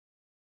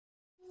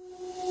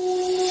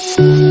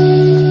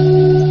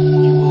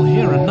You will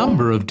hear a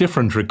number of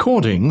different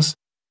recordings,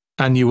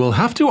 and you will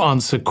have to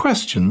answer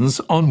questions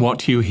on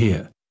what you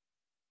hear.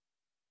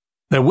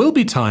 There will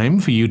be time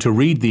for you to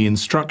read the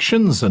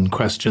instructions and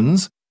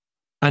questions,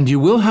 and you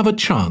will have a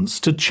chance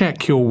to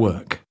check your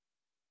work.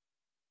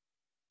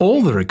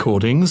 All the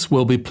recordings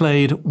will be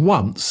played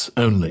once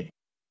only.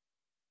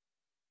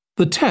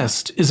 The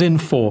test is in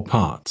 4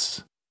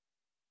 parts.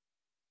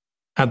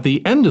 At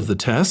the end of the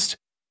test,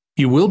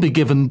 you will be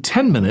given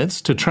 10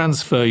 minutes to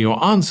transfer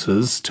your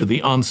answers to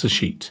the answer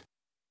sheet.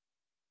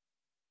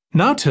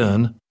 Now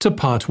turn to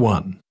Part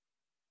 1.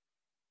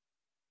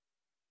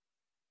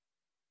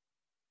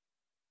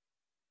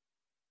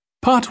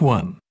 Part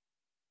 1.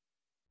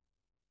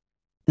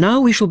 Now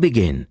we shall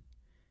begin.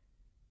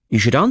 You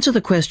should answer the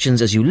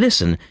questions as you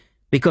listen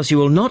because you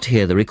will not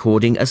hear the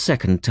recording a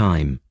second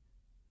time.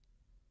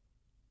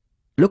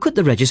 Look at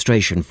the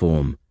registration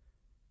form.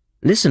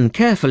 Listen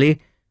carefully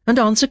and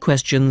answer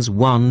questions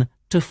 1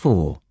 to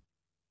 4.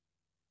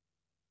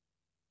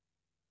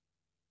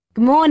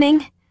 Good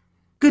morning.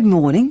 Good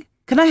morning.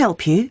 Can I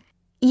help you?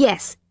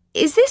 Yes.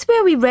 Is this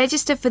where we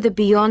register for the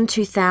Beyond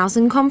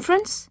 2000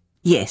 conference?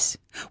 Yes.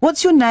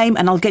 What's your name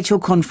and I'll get your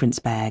conference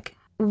bag.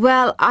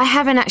 Well, I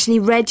haven't actually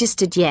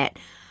registered yet.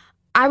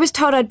 I was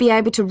told I'd be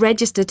able to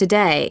register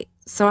today,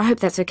 so I hope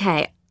that's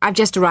okay. I've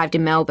just arrived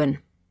in Melbourne.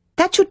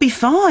 That should be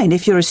fine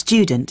if you're a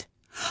student.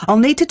 I'll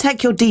need to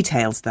take your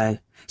details though.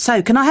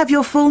 So, can I have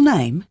your full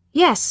name?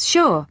 Yes,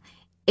 sure.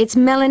 It's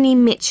Melanie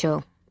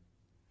Mitchell.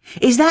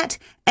 Is that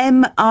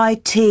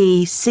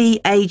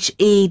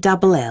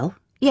M-I-T-C-H-E-L-L?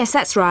 Yes,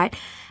 that's right.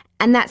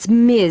 And that's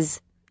Ms.,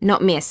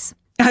 not Miss.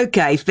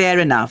 OK, fair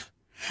enough.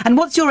 And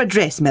what's your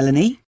address,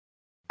 Melanie?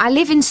 I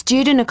live in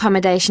student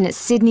accommodation at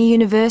Sydney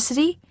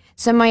University,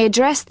 so my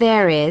address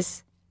there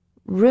is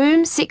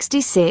Room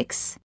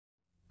 66,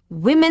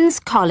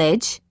 Women's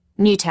College,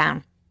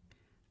 Newtown.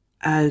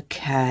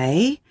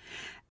 OK.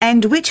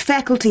 And which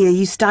faculty are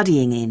you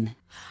studying in?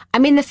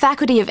 I'm in the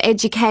Faculty of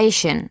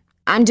Education.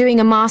 I'm doing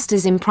a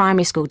Master's in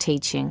Primary School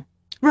teaching.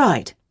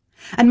 Right.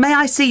 And may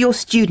I see your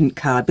student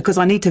card because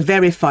I need to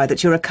verify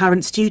that you're a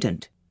current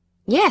student?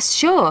 Yes,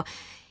 sure.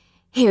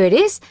 Here it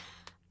is.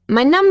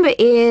 My number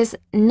is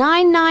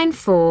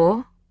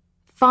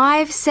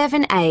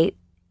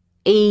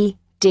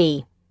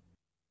 994578ED.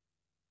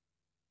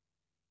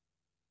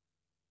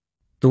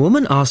 The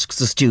woman asks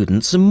the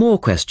student some more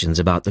questions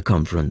about the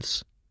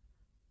conference.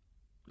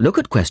 Look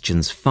at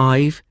questions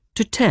 5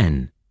 to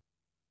 10.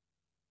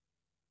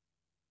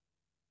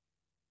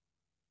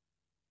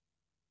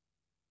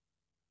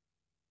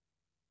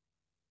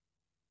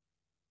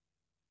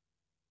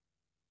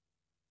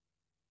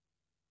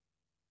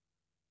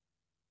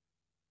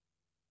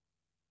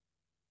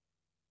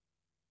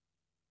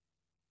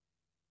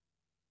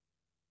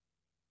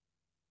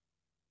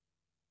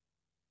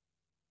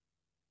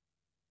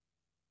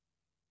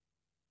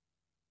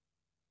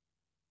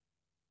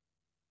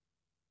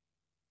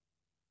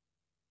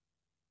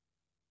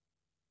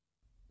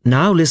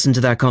 Now listen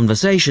to their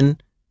conversation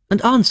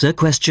and answer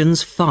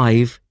questions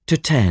 5 to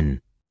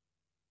 10.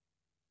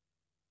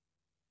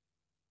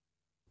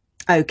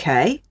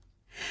 OK.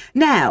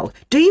 Now,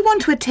 do you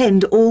want to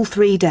attend all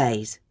 3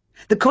 days?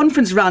 The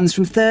conference runs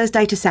from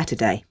Thursday to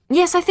Saturday.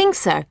 Yes, I think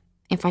so,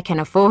 if I can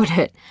afford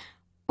it.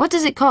 What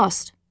does it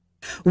cost?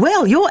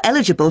 Well, you're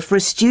eligible for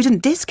a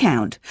student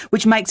discount,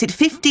 which makes it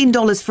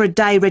 $15 for a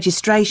day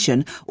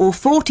registration or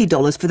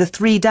 $40 for the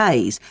 3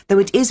 days, though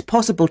it is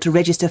possible to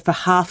register for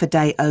half a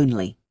day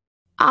only.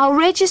 I'll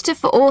register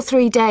for all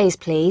 3 days,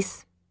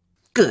 please.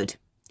 Good.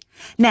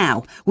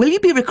 Now, will you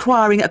be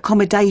requiring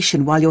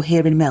accommodation while you're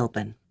here in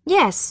Melbourne?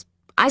 Yes,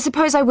 I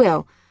suppose I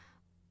will.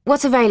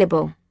 What's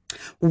available?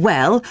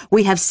 Well,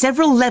 we have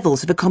several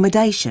levels of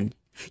accommodation.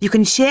 You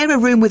can share a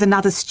room with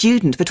another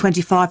student for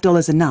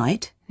 $25 a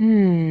night.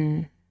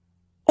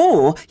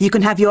 Or you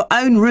can have your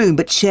own room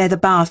but share the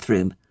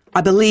bathroom.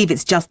 I believe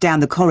it's just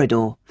down the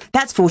corridor.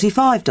 That's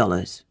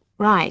 $45.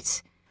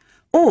 Right.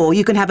 Or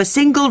you can have a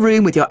single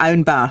room with your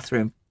own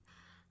bathroom.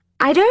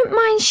 I don't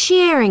mind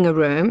sharing a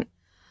room.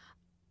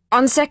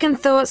 On second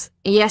thoughts,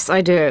 yes,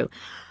 I do.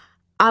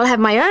 I'll have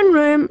my own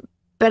room,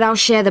 but I'll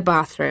share the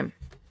bathroom.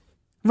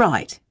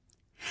 Right.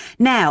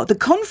 Now, the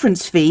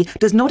conference fee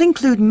does not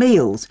include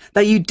meals, though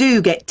you do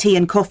get tea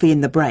and coffee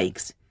in the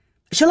breaks.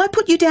 Shall I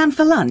put you down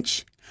for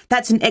lunch?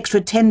 That's an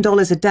extra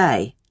 $10 a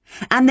day.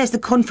 And there's the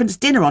conference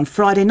dinner on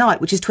Friday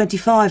night, which is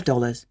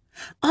 $25.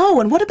 Oh,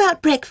 and what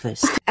about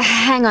breakfast?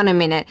 Hang on a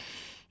minute.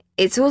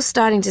 It's all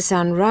starting to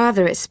sound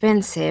rather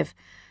expensive.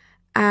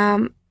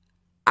 I'll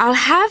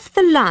have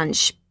the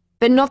lunch,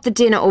 but not the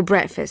dinner or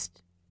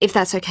breakfast, if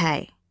that's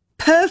okay.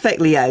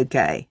 Perfectly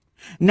okay.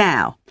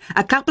 Now,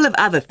 a couple of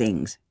other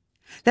things.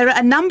 There are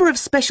a number of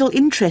special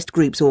interest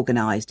groups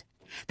organised.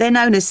 They're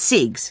known as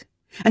SIGs,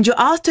 and you're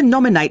asked to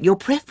nominate your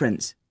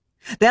preference.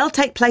 They'll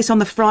take place on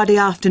the Friday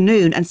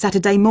afternoon and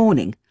Saturday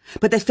morning,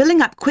 but they're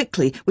filling up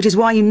quickly, which is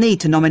why you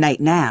need to nominate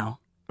now.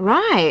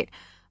 Right.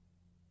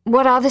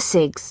 What are the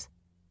SIGs?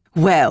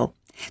 Well,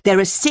 there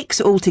are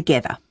 6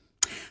 altogether.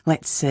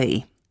 Let's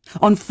see.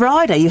 On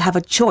Friday, you have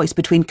a choice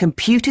between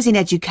computers in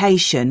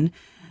education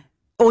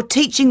or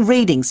teaching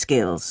reading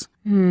skills.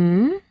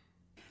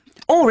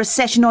 Or a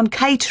session on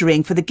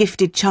catering for the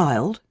gifted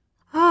child.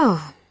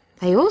 Oh,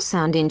 they all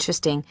sound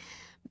interesting.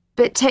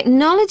 But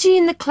technology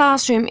in the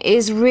classroom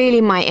is really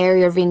my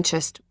area of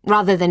interest,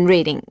 rather than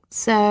reading.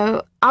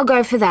 So I'll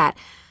go for that.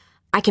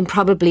 I can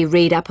probably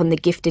read up on the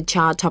gifted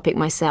child topic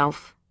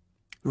myself.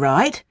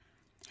 Right.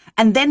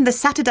 And then the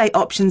Saturday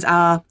options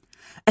are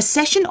a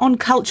session on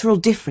cultural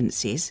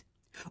differences,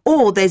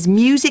 or there's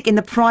music in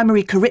the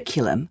primary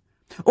curriculum,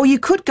 or you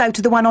could go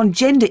to the one on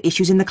gender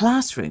issues in the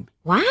classroom.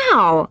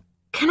 Wow!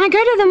 Can I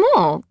go to them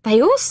all?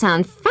 They all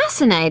sound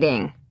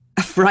fascinating.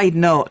 Afraid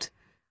not.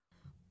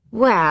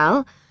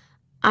 Well,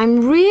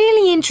 I'm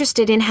really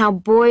interested in how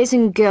boys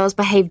and girls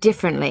behave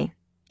differently,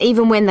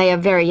 even when they are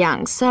very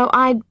young, so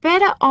I'd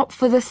better opt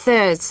for the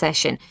third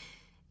session,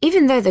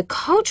 even though the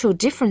cultural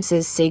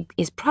differences SIG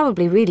is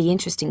probably really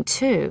interesting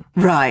too.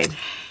 Right.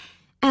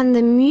 And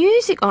the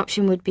music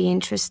option would be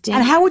interesting.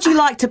 And how would you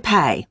like to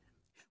pay?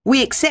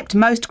 We accept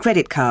most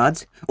credit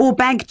cards or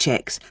bank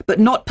cheques, but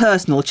not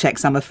personal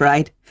cheques, I'm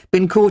afraid.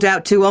 Been caught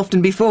out too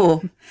often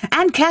before.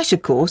 And cash,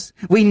 of course.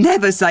 We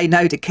never say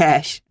no to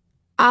cash.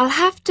 I'll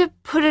have to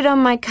put it on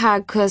my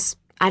card because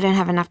I don't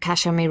have enough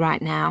cash on me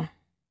right now.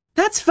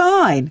 That's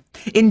fine.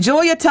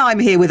 Enjoy your time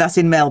here with us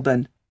in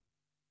Melbourne.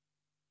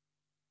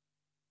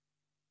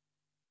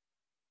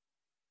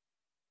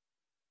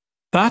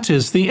 That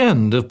is the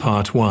end of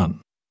part 1.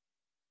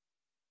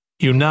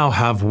 You now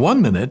have 1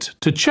 minute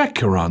to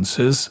check your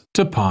answers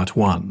to part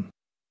 1.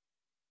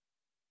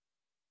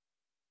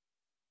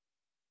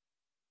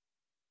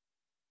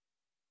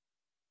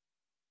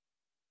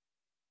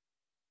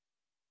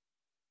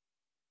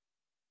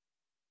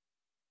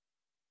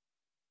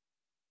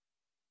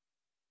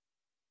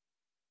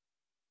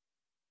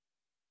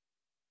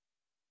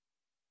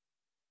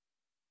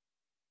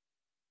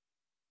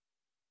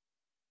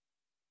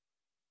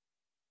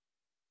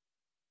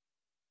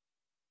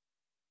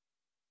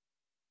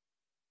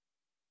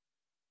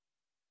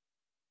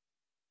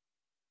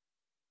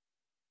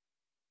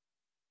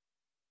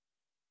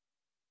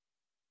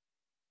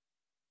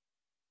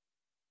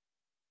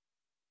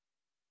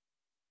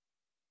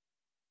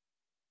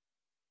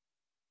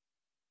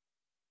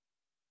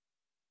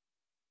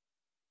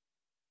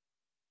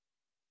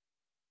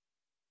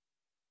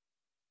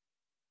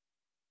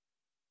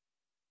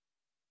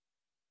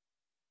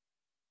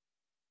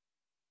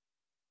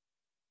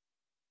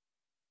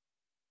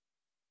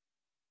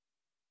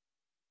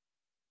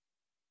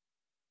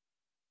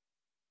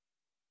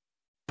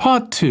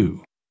 Part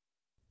 2.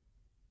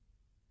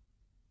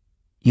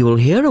 You will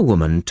hear a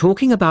woman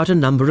talking about a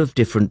number of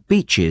different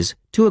beaches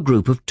to a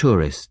group of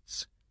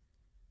tourists.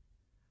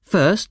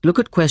 First, look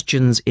at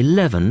questions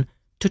 11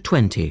 to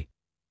 20.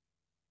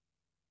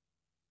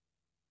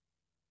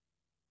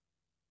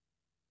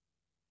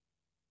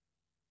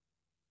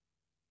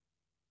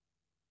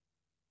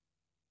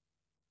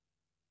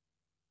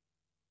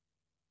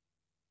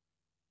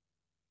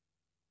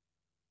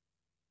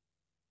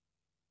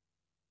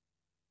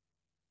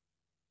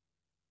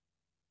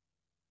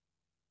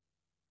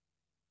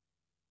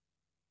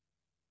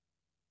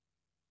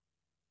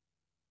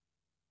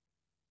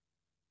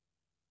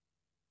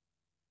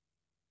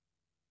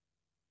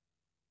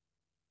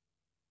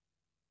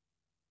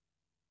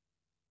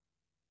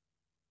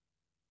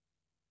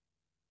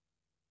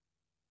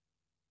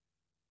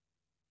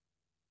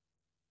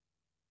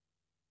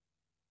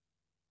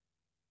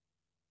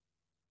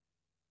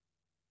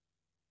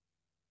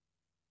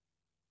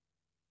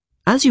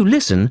 As you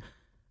listen,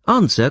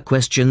 answer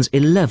questions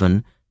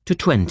 11 to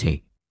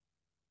 20.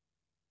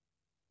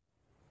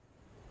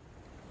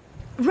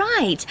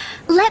 Right,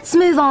 let's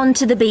move on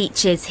to the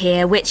beaches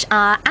here, which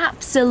are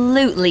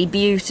absolutely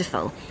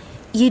beautiful.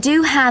 You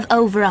do have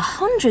over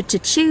 100 to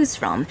choose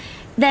from.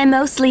 They're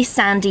mostly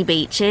sandy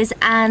beaches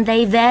and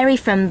they vary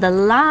from the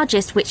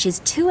largest, which is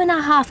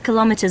 2.5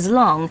 kilometres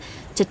long,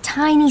 to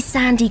tiny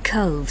sandy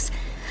coves.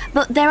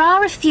 But there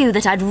are a few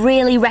that I'd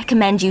really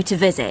recommend you to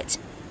visit.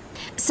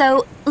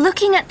 So,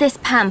 looking at this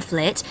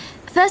pamphlet,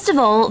 first of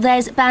all,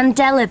 there's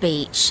Bandela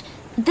Beach.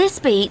 This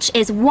beach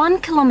is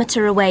 1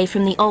 kilometre away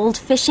from the old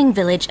fishing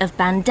village of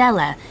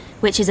Bandela,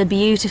 which is a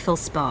beautiful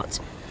spot.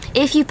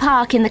 If you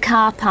park in the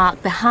car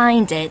park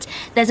behind it,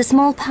 there's a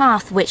small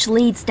path which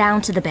leads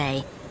down to the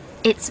bay.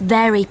 It's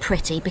very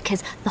pretty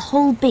because the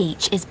whole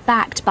beach is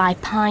backed by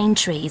pine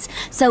trees,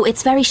 so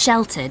it's very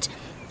sheltered.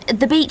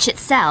 The beach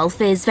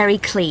itself is very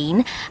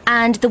clean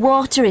and the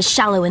water is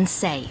shallow and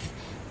safe.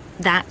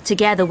 That,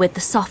 together with the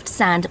soft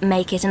sand,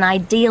 make it an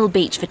ideal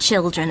beach for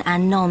children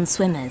and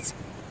non-swimmers.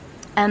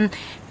 A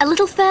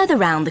little further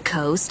round the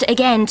coast,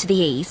 again to the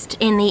east,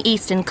 in the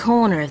eastern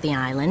corner of the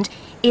island,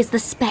 is the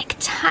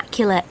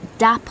spectacular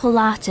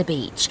Dapolata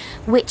Beach,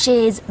 which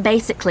is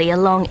basically a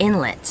long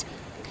inlet.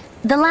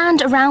 The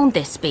land around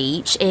this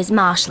beach is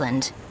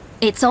marshland.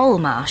 It's all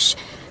marsh,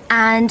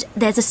 and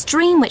there's a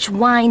stream which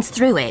winds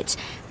through it,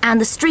 and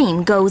the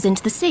stream goes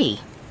into the sea.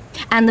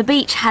 And the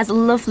beach has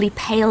lovely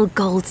pale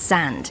gold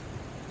sand.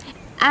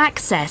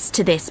 Access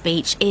to this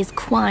beach is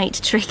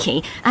quite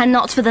tricky, and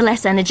not for the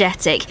less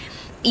energetic.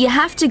 You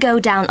have to go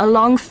down a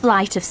long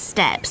flight of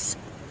steps,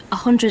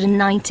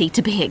 190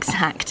 to be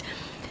exact.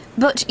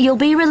 But you'll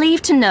be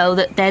relieved to know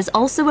that there's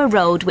also a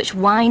road which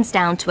winds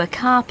down to a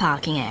car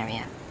parking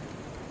area.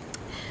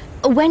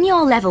 When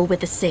you're level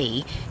with the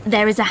sea,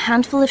 there is a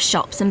handful of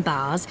shops and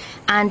bars,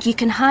 and you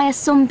can hire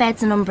some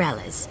beds and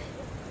umbrellas.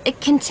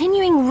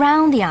 Continuing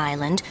round the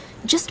island,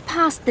 just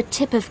past the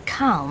tip of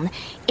Calne,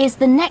 is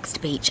the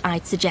next beach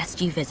I'd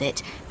suggest you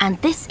visit,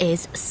 and this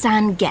is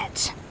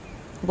Sanget.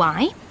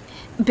 Why?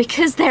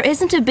 Because there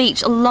isn't a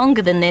beach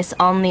longer than this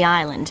on the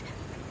island.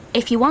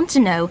 If you want to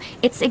know,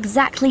 it's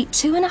exactly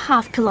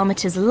 2.5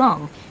 kilometres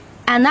long,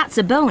 and that's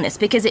a bonus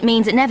because it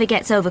means it never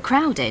gets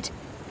overcrowded.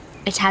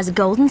 It has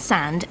golden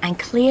sand and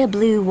clear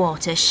blue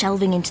water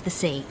shelving into the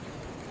sea.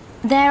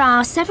 There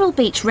are several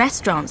beach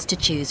restaurants to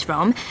choose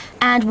from,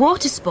 and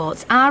water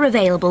sports are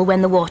available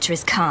when the water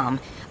is calm.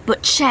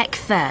 But check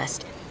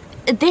first.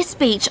 This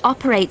beach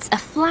operates a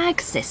flag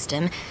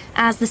system,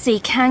 as the sea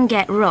can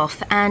get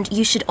rough, and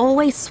you should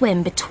always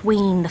swim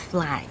between the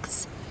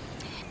flags.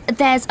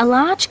 There's a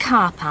large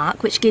car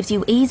park which gives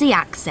you easy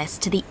access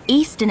to the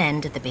eastern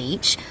end of the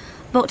beach,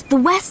 but the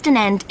western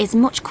end is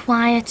much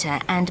quieter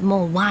and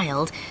more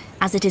wild,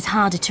 as it is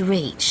harder to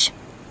reach.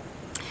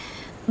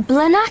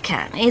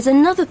 Blanaka is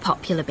another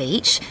popular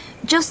beach,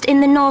 just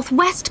in the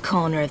northwest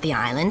corner of the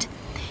island.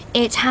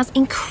 It has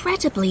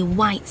incredibly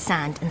white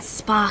sand and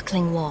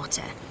sparkling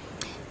water.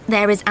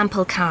 There is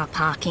ample car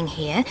parking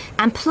here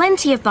and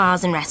plenty of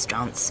bars and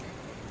restaurants.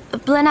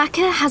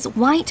 Blanaka has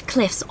white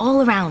cliffs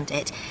all around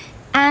it,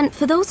 and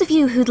for those of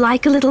you who'd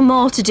like a little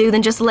more to do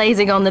than just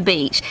lazing on the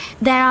beach,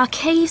 there are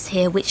caves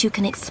here which you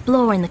can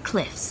explore in the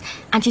cliffs,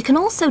 and you can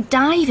also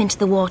dive into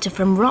the water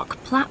from rock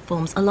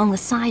platforms along the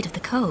side of the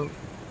cove.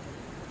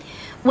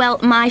 Well,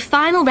 my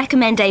final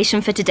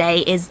recommendation for today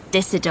is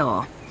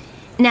Disador.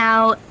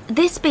 Now,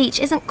 this beach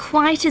isn't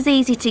quite as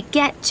easy to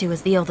get to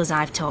as the others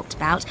I've talked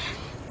about.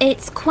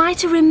 It's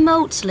quite a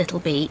remote little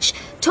beach,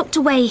 tucked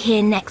away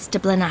here next to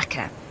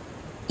Blanaka.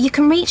 You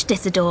can reach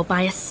Disador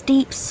by a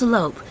steep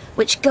slope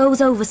which goes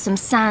over some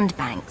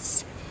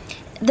sandbanks.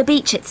 The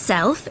beach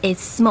itself is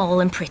small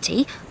and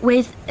pretty,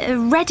 with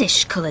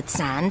reddish-coloured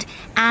sand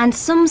and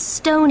some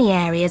stony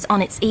areas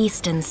on its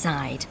eastern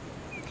side.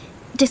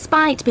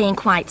 Despite being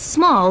quite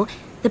small,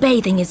 the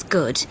bathing is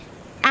good,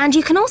 and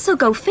you can also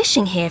go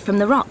fishing here from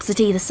the rocks at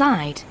either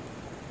side.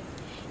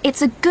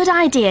 It's a good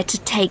idea to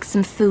take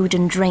some food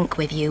and drink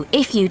with you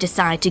if you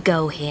decide to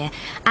go here,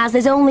 as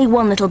there's only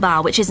one little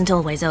bar which isn't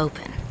always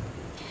open.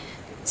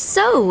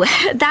 So,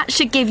 that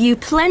should give you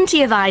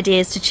plenty of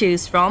ideas to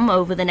choose from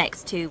over the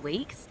next 2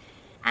 weeks.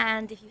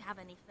 And if you have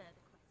any further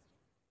questions...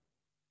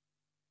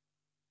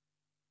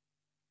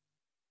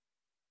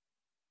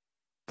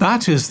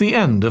 That is the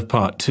end of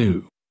part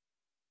 2.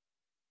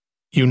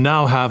 You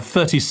now have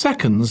 30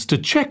 seconds to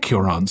check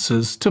your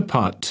answers to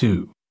part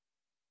 2.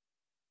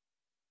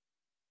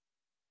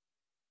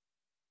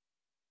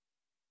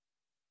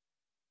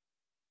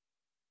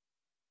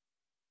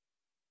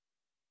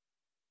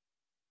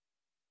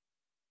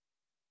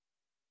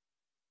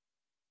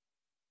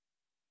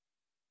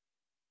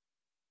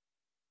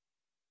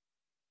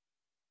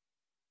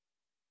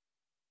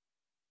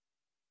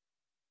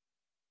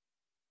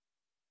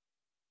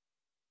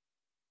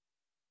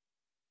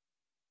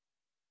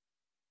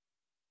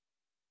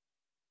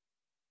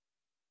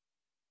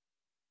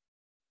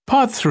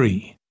 Part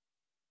 3.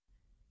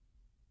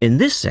 In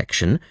this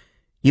section,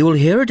 you will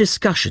hear a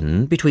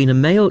discussion between a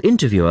male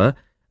interviewer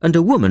and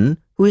a woman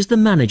who is the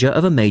manager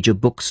of a major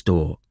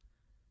bookstore.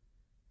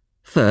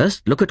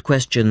 First, look at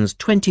questions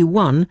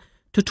 21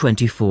 to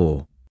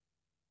 24.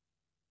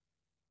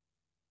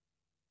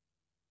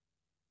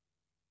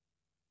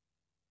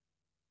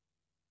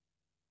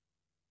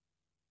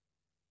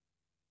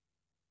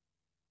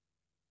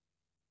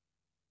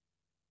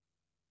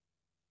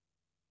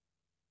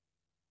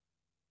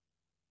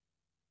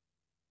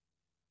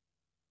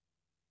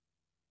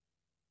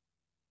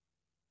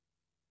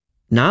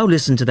 Now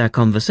listen to their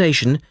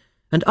conversation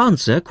and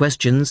answer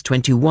questions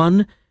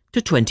 21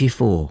 to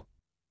 24.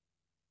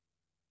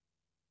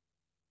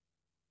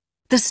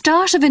 The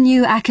start of a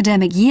new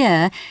academic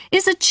year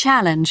is a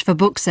challenge for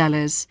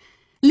booksellers.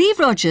 Lee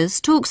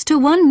Rogers talks to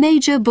one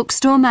major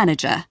bookstore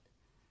manager.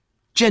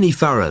 Jenny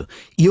Farrow,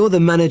 you're the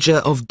manager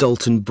of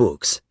Dalton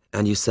Books,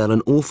 and you sell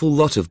an awful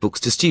lot of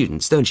books to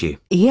students, don't you?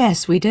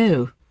 Yes, we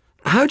do.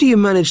 How do you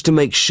manage to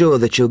make sure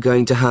that you're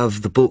going to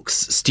have the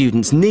books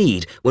students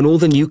need when all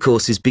the new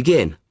courses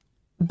begin?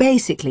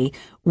 Basically,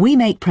 we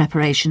make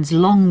preparations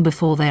long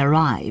before they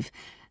arrive.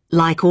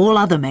 Like all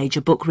other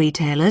major book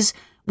retailers,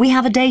 we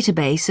have a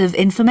database of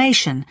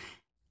information.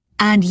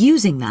 And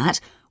using that,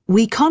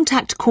 we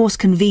contact course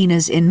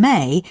conveners in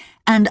May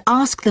and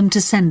ask them to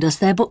send us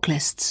their book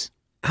lists.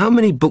 How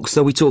many books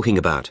are we talking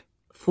about?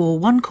 For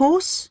one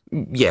course?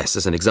 Yes,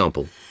 as an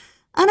example.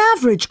 An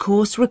average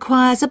course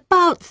requires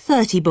about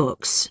 30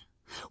 books.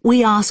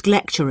 We ask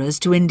lecturers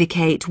to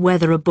indicate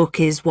whether a book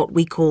is what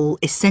we call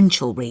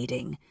essential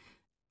reading.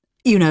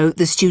 You know,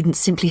 the students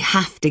simply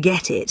have to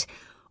get it,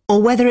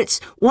 or whether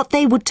it's what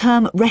they would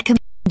term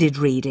recommended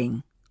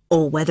reading,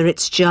 or whether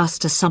it's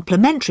just a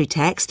supplementary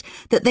text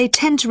that they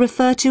tend to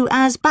refer to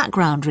as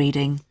background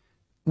reading.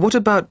 What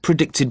about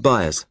predicted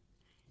buyers?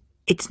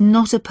 It's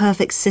not a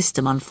perfect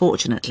system,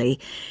 unfortunately.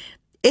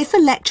 If a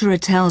lecturer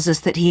tells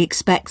us that he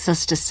expects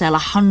us to sell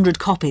 100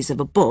 copies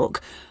of a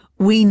book,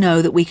 we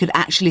know that we could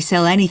actually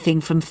sell anything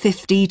from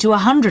 50 to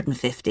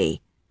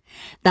 150.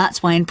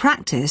 That's why in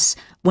practice,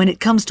 when it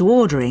comes to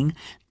ordering,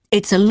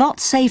 it's a lot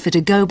safer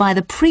to go by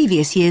the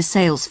previous year's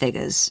sales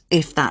figures,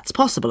 if that's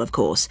possible, of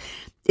course,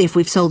 if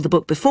we've sold the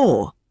book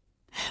before.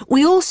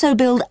 We also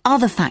build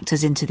other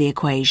factors into the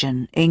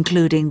equation,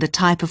 including the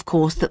type of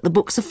course that the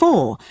books are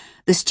for,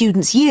 the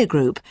student's year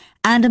group,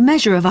 and a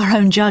measure of our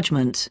own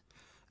judgment.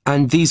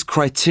 And these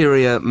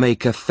criteria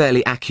make a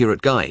fairly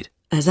accurate guide?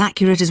 As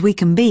accurate as we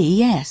can be,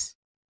 yes.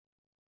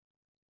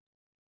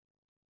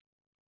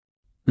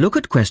 Look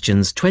at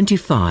questions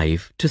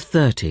 25 to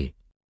 30.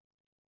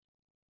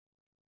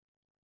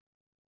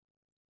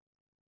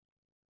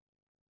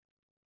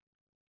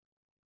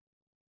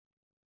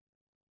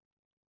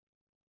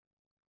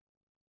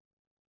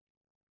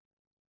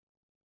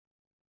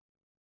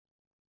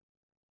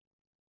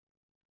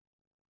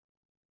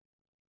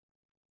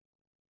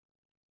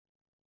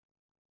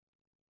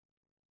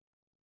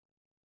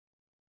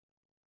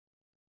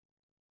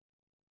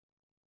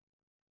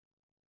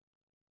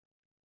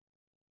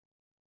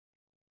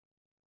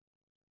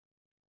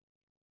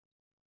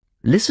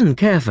 Listen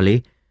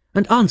carefully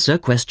and answer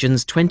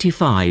questions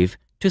 25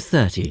 to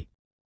 30.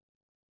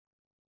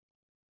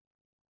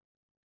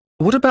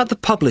 What about the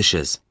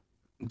publishers?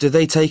 Do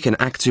they take an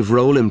active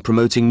role in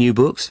promoting new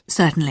books?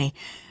 Certainly.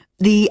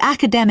 The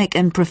academic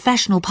and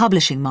professional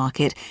publishing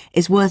market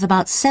is worth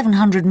about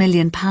 £700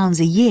 million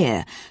a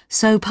year,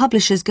 so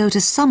publishers go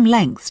to some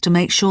lengths to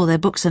make sure their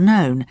books are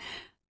known.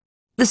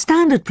 The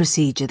standard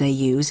procedure they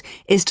use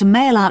is to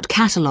mail out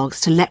catalogues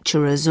to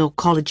lecturers or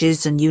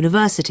colleges and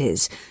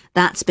universities.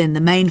 That's been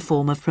the main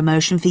form of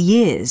promotion for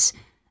years.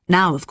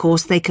 Now, of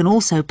course, they can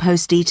also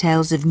post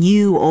details of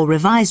new or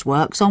revised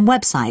works on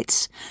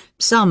websites.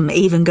 Some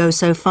even go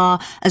so far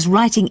as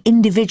writing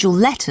individual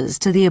letters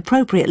to the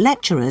appropriate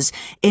lecturers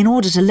in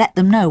order to let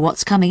them know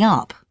what's coming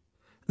up.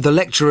 The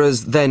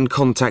lecturers then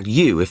contact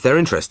you if they're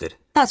interested?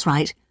 That's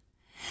right.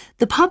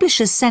 The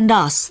publishers send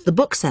us, the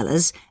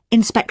booksellers,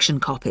 inspection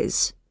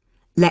copies.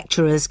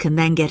 Lecturers can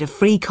then get a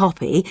free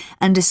copy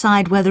and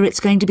decide whether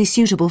it's going to be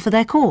suitable for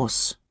their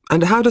course.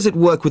 And how does it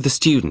work with the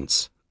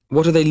students?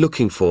 What are they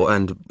looking for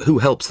and who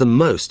helps them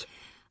most?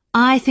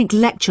 I think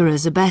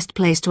lecturers are best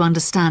placed to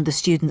understand the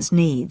students'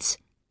 needs.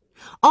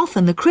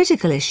 Often the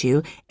critical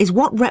issue is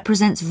what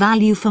represents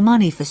value for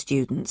money for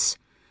students.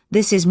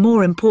 This is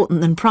more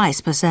important than price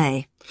per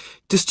se.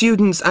 Do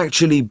students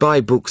actually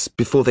buy books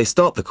before they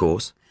start the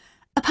course?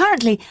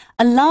 Apparently,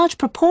 a large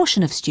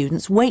proportion of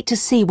students wait to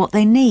see what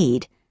they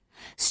need.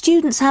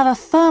 Students have a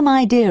firm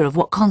idea of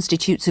what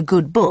constitutes a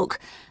good book,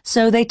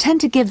 so they tend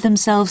to give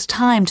themselves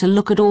time to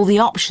look at all the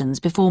options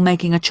before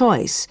making a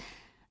choice.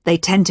 They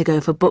tend to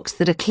go for books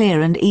that are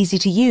clear and easy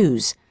to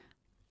use.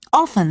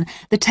 Often,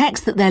 the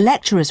texts that their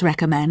lecturers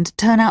recommend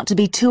turn out to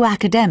be too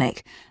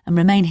academic and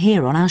remain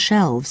here on our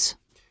shelves.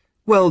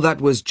 Well,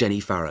 that was Jenny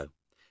Farrow.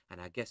 And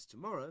our guest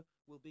tomorrow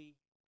will be...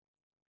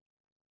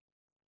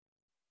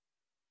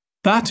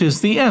 That is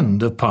the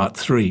end of part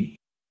 3.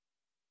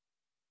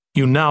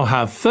 You now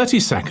have 30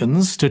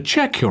 seconds to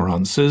check your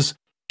answers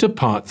to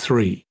part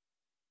 3.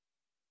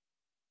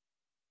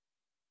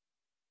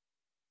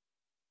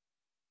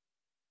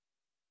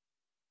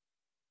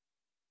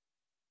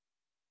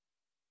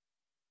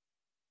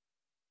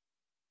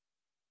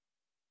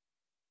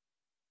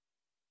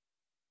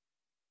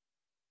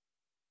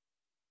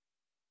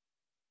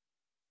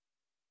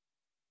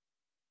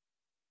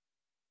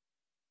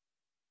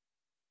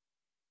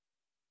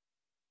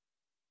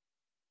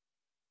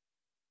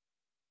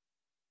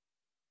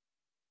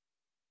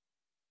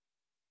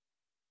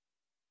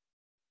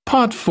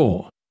 Part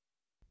 4.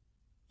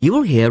 You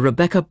will hear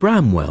Rebecca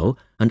Bramwell,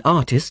 an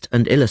artist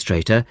and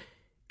illustrator,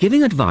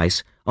 giving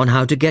advice on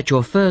how to get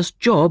your first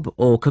job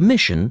or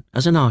commission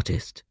as an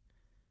artist.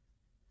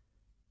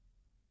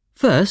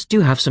 First,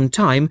 you have some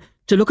time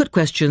to look at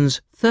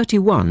questions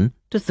 31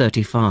 to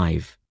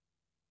 35.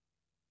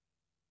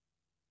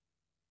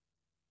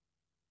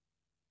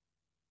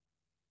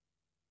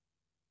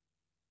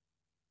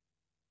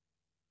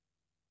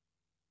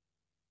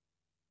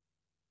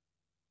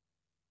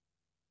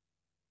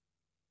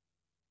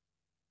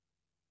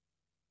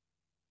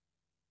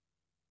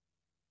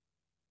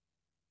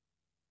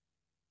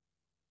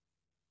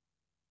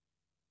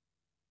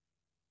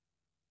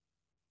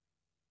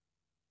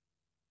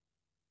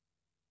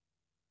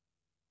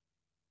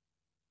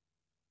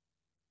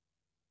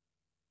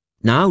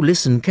 Now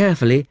listen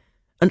carefully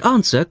and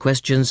answer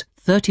questions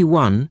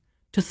 31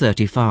 to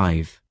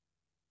 35.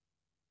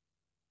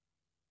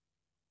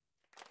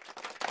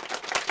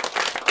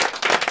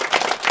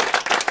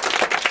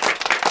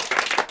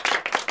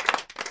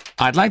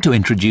 I'd like to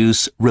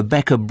introduce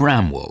Rebecca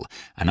Bramwell,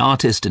 an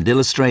artist and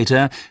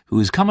illustrator who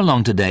has come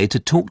along today to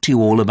talk to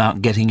you all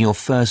about getting your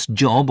first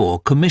job or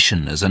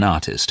commission as an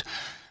artist.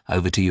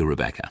 Over to you,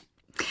 Rebecca.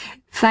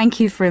 Thank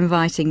you for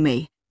inviting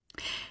me.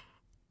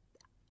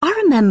 I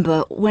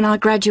remember when I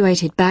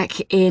graduated back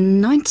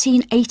in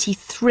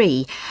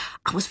 1983,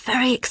 I was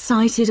very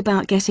excited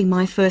about getting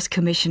my first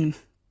commission.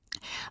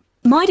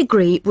 My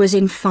degree was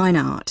in fine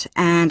art,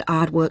 and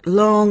I'd worked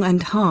long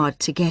and hard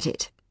to get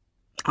it.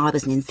 I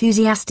was an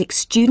enthusiastic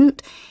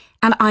student,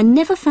 and I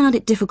never found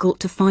it difficult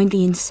to find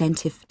the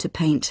incentive to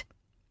paint.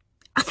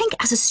 I think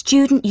as a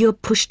student you're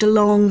pushed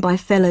along by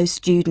fellow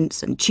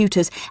students and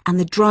tutors, and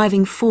the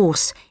driving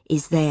force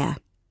is there.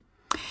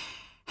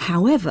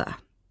 However,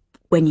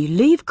 when you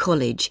leave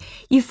college,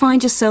 you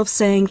find yourself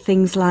saying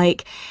things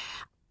like,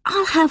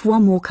 "I'll have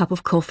one more cup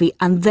of coffee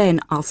and then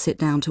I'll sit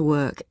down to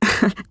work."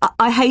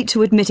 I hate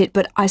to admit it,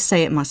 but I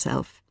say it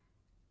myself.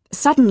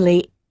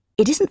 Suddenly,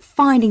 it isn't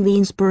finding the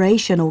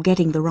inspiration or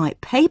getting the right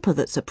paper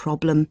that's a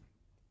problem.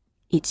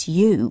 It's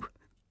you.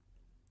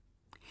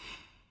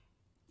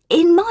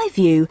 In my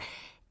view,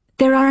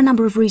 there are a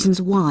number of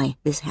reasons why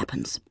this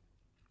happens.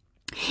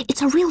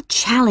 It's a real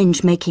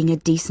challenge making a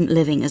decent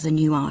living as a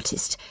new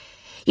artist.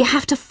 You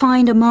have to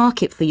find a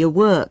market for your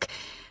work.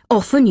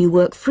 Often you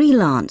work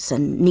freelance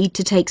and need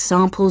to take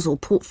samples or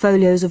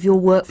portfolios of your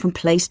work from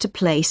place to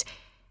place.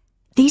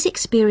 These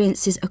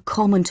experiences are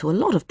common to a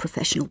lot of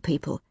professional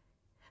people.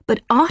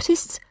 But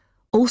artists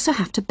also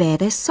have to bare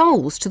their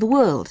souls to the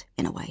world,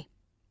 in a way.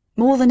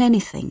 More than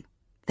anything,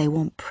 they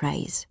want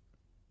praise.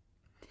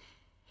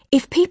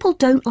 If people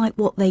don't like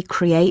what they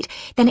create,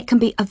 then it can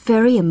be a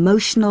very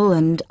emotional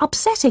and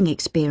upsetting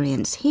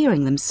experience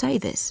hearing them say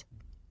this.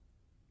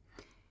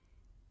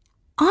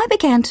 I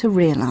began to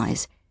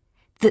realise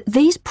that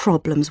these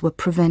problems were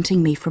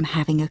preventing me from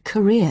having a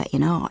career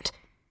in art,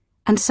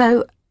 and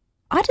so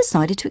I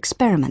decided to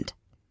experiment.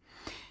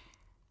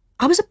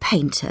 I was a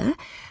painter,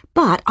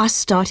 but I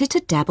started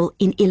to dabble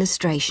in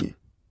illustration,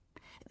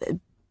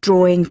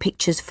 drawing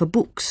pictures for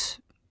books,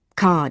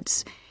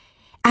 cards,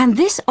 and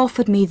this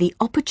offered me the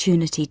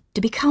opportunity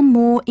to become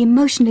more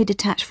emotionally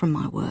detached from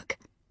my work.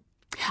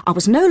 I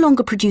was no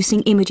longer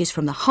producing images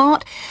from the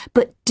heart,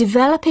 but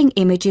developing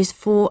images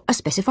for a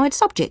specified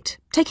subject,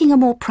 taking a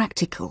more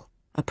practical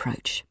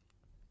approach.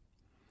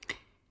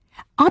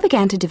 I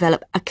began to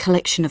develop a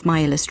collection of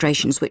my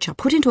illustrations, which I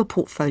put into a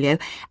portfolio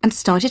and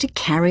started to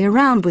carry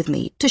around with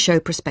me to show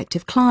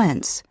prospective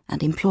clients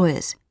and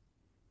employers.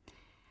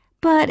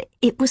 But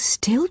it was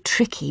still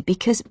tricky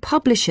because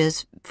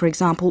publishers, for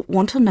example,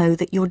 want to know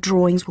that your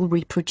drawings will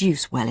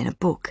reproduce well in a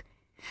book.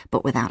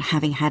 But without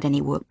having had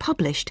any work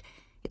published,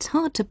 it's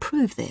hard to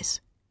prove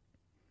this.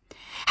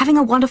 Having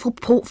a wonderful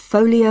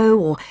portfolio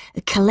or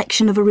a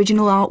collection of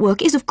original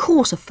artwork is, of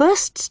course, a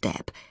first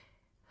step.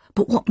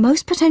 But what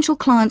most potential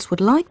clients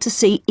would like to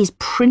see is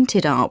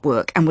printed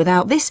artwork, and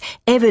without this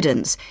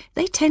evidence,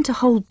 they tend to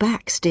hold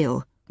back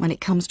still when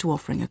it comes to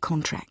offering a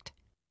contract.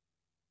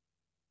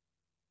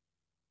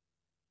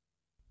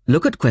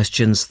 Look at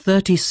questions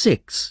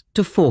 36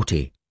 to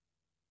 40.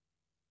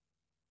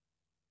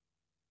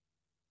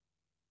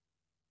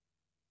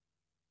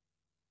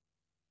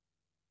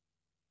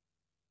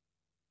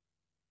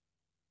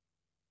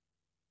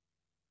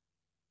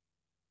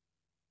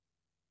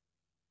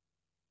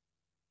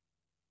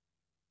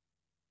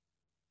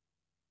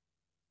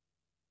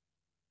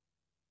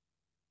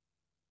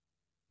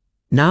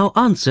 Now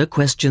answer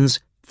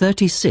questions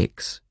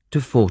 36 to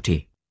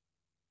 40.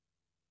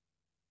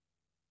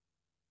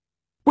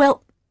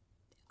 Well,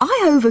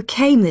 I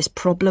overcame this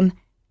problem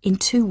in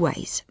two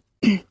ways.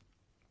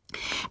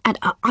 And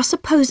I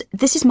suppose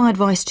this is my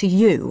advice to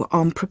you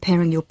on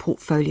preparing your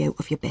portfolio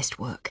of your best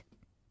work.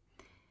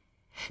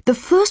 The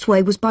first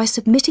way was by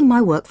submitting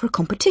my work for a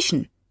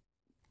competition.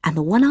 And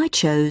the one I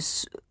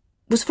chose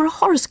was for a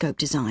horoscope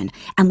design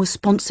and was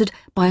sponsored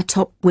by a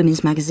top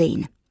women's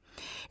magazine.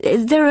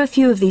 There are a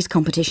few of these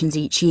competitions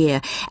each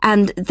year,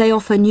 and they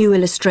offer new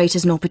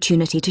illustrators an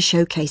opportunity to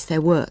showcase their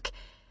work.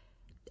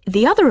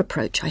 The other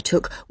approach I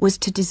took was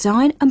to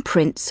design and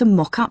print some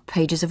mock-up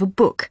pages of a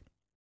book.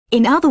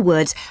 In other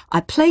words,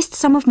 I placed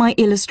some of my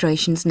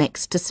illustrations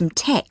next to some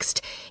text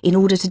in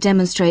order to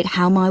demonstrate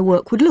how my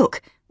work would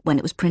look when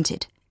it was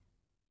printed.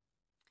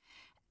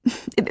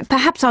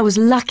 Perhaps I was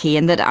lucky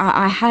in that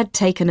I had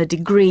taken a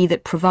degree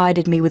that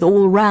provided me with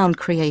all-round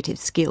creative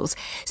skills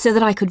so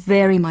that I could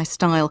vary my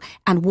style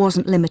and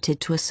wasn't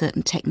limited to a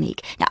certain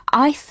technique. Now,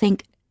 I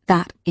think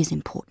that is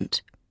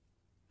important.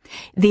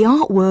 The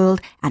art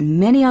world and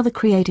many other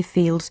creative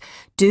fields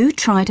do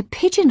try to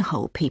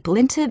pigeonhole people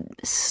into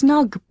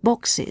snug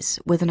boxes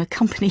with an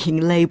accompanying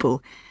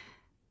label.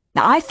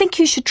 Now, I think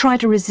you should try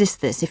to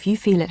resist this if you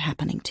feel it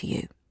happening to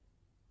you.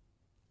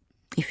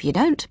 If you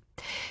don't,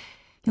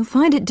 you'll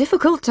find it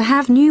difficult to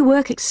have new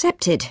work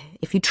accepted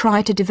if you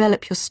try to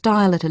develop your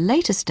style at a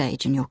later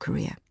stage in your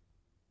career.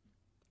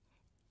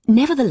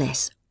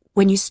 Nevertheless,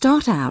 when you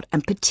start out,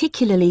 and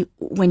particularly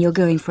when you're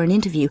going for an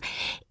interview,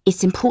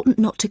 it's important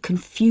not to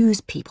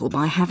confuse people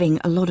by having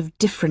a lot of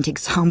different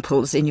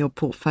examples in your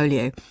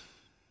portfolio.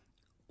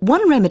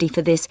 One remedy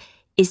for this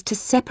is to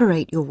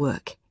separate your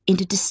work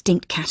into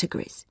distinct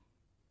categories.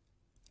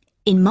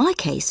 In my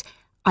case,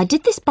 I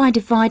did this by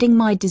dividing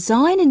my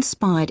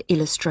design-inspired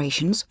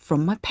illustrations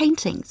from my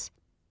paintings.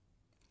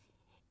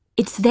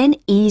 It's then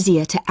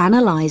easier to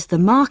analyse the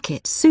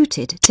market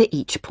suited to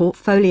each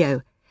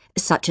portfolio,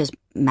 such as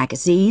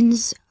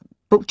magazines,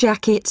 book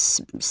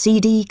jackets,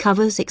 CD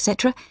covers,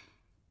 etc.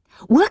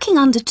 Working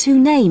under two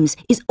names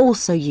is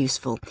also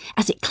useful,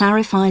 as it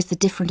clarifies the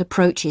different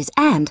approaches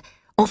and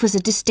offers a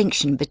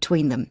distinction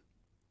between them.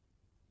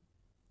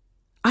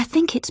 I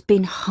think it's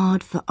been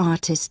hard for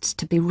artists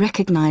to be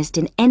recognised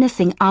in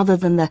anything other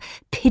than the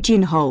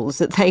pigeonholes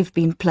that they've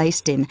been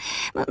placed in.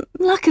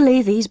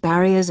 Luckily, these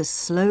barriers are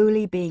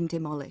slowly being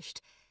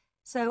demolished.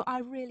 So I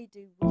really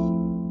do wish...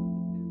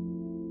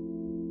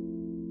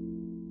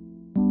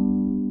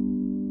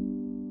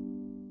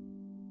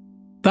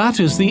 That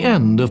is the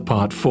end of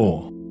Part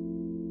 4.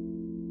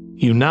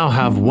 You now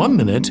have 1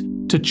 minute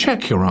to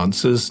check your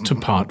answers to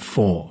Part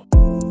 4.